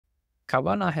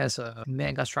Carvana has a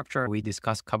mega structure. We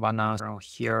discussed Carvana around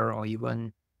here or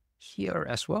even here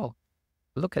as well.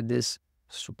 Look at this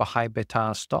super high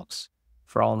beta stocks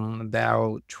from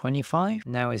about 25.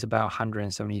 Now it's about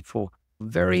 174.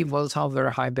 Very volatile,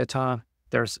 very high beta.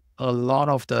 There's a lot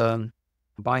of the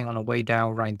buying on the way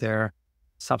down right there.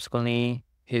 Subsequently,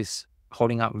 he's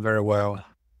holding up very well.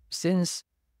 Since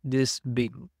this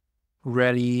big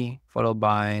rally followed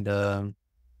by the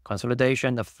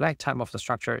consolidation, the flag type of the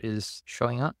structure is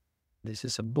showing up. This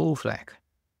is a bull flag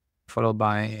followed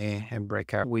by a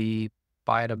breakout. We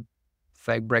buy the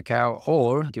flag breakout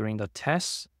or during the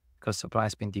test because supply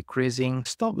has been decreasing.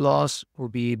 Stop loss will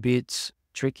be a bit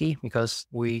tricky because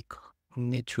we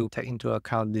need to take into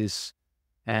account this.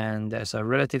 And there's a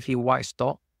relatively wide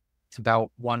stop. It's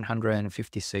about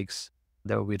 156.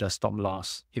 That will be the stop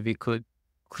loss. If we could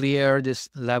clear this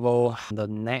level, the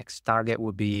next target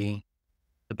would be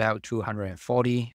about 240.